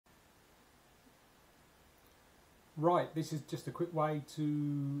Right, this is just a quick way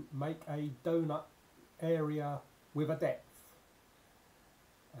to make a donut area with a depth.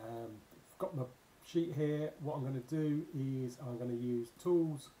 I've got my sheet here. What I'm going to do is I'm going to use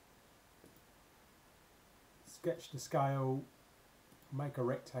tools, sketch to scale, make a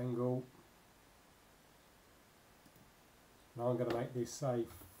rectangle. Now I'm going to make this say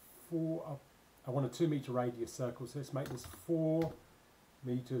I want a 2 meter radius circle, so let's make this 4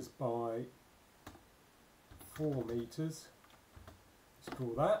 meters by 4 meters. Let's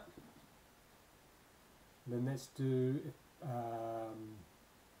draw that. And then let's do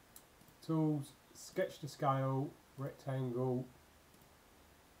tools, sketch to scale, rectangle.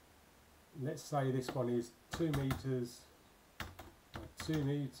 Let's say this one is 2 meters by 2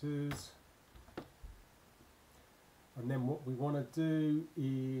 meters. And then what we want to do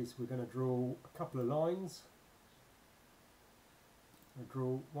is we're going to draw a couple of lines. I'll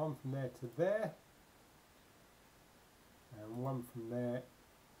draw one from there to there, and one from there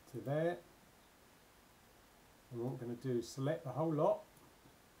to there. And what we're going to do is select the whole lot,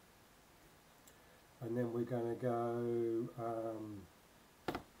 and then we're going to go,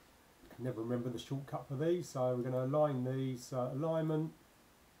 can never remember the shortcut for these, so we're going to align these, alignment,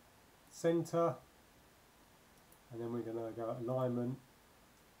 center, and then we're going to go alignment,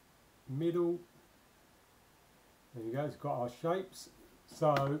 middle. There you go, it's got our shapes.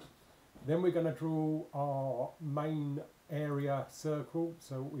 So then we're going to draw our main area circle.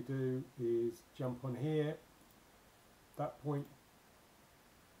 So what we do is jump on here, that point,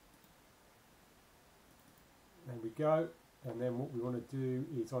 there we go. And then what we want to do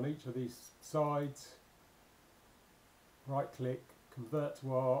is on each of these sides, right click, convert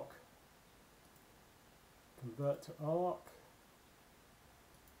to arc, convert to arc,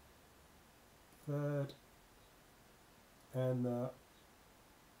 third, and the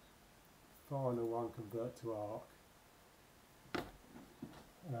final one, convert to arc.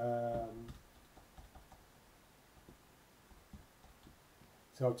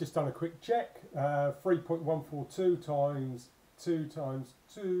 So I've just done a quick check. 3.142 times 2 times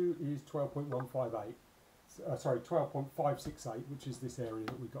 2 is 12.158. Sorry, 12.568, which is this area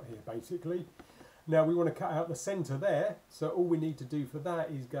that we've got here basically. Now we want to cut out the centre there, so all we need to do for that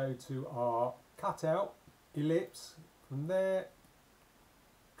is go to our cutout, ellipse, from there,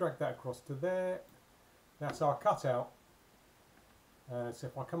 drag that across to there. That's our cutout. So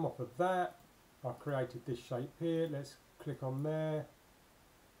if I come off of that, I've created this shape here. Let's click on there,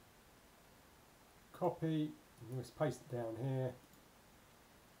 copy, and let's paste it down here.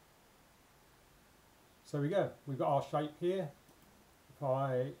 So we go, we've got our shape here. If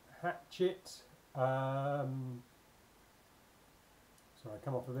I hatch it, sorry,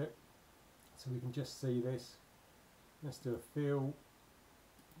 come off of it, so we can just see this. Let's do a fill,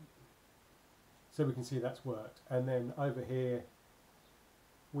 so we can see that's worked. And then over here,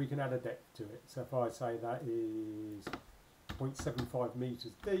 we can add a depth to it. So if I say that is 0.75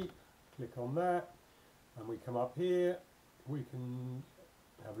 meters deep, click on that, and we come up here, we can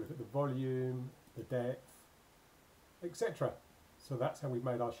have a look at the volume, the depth, etc. So that's how we've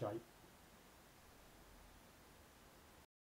made our shape.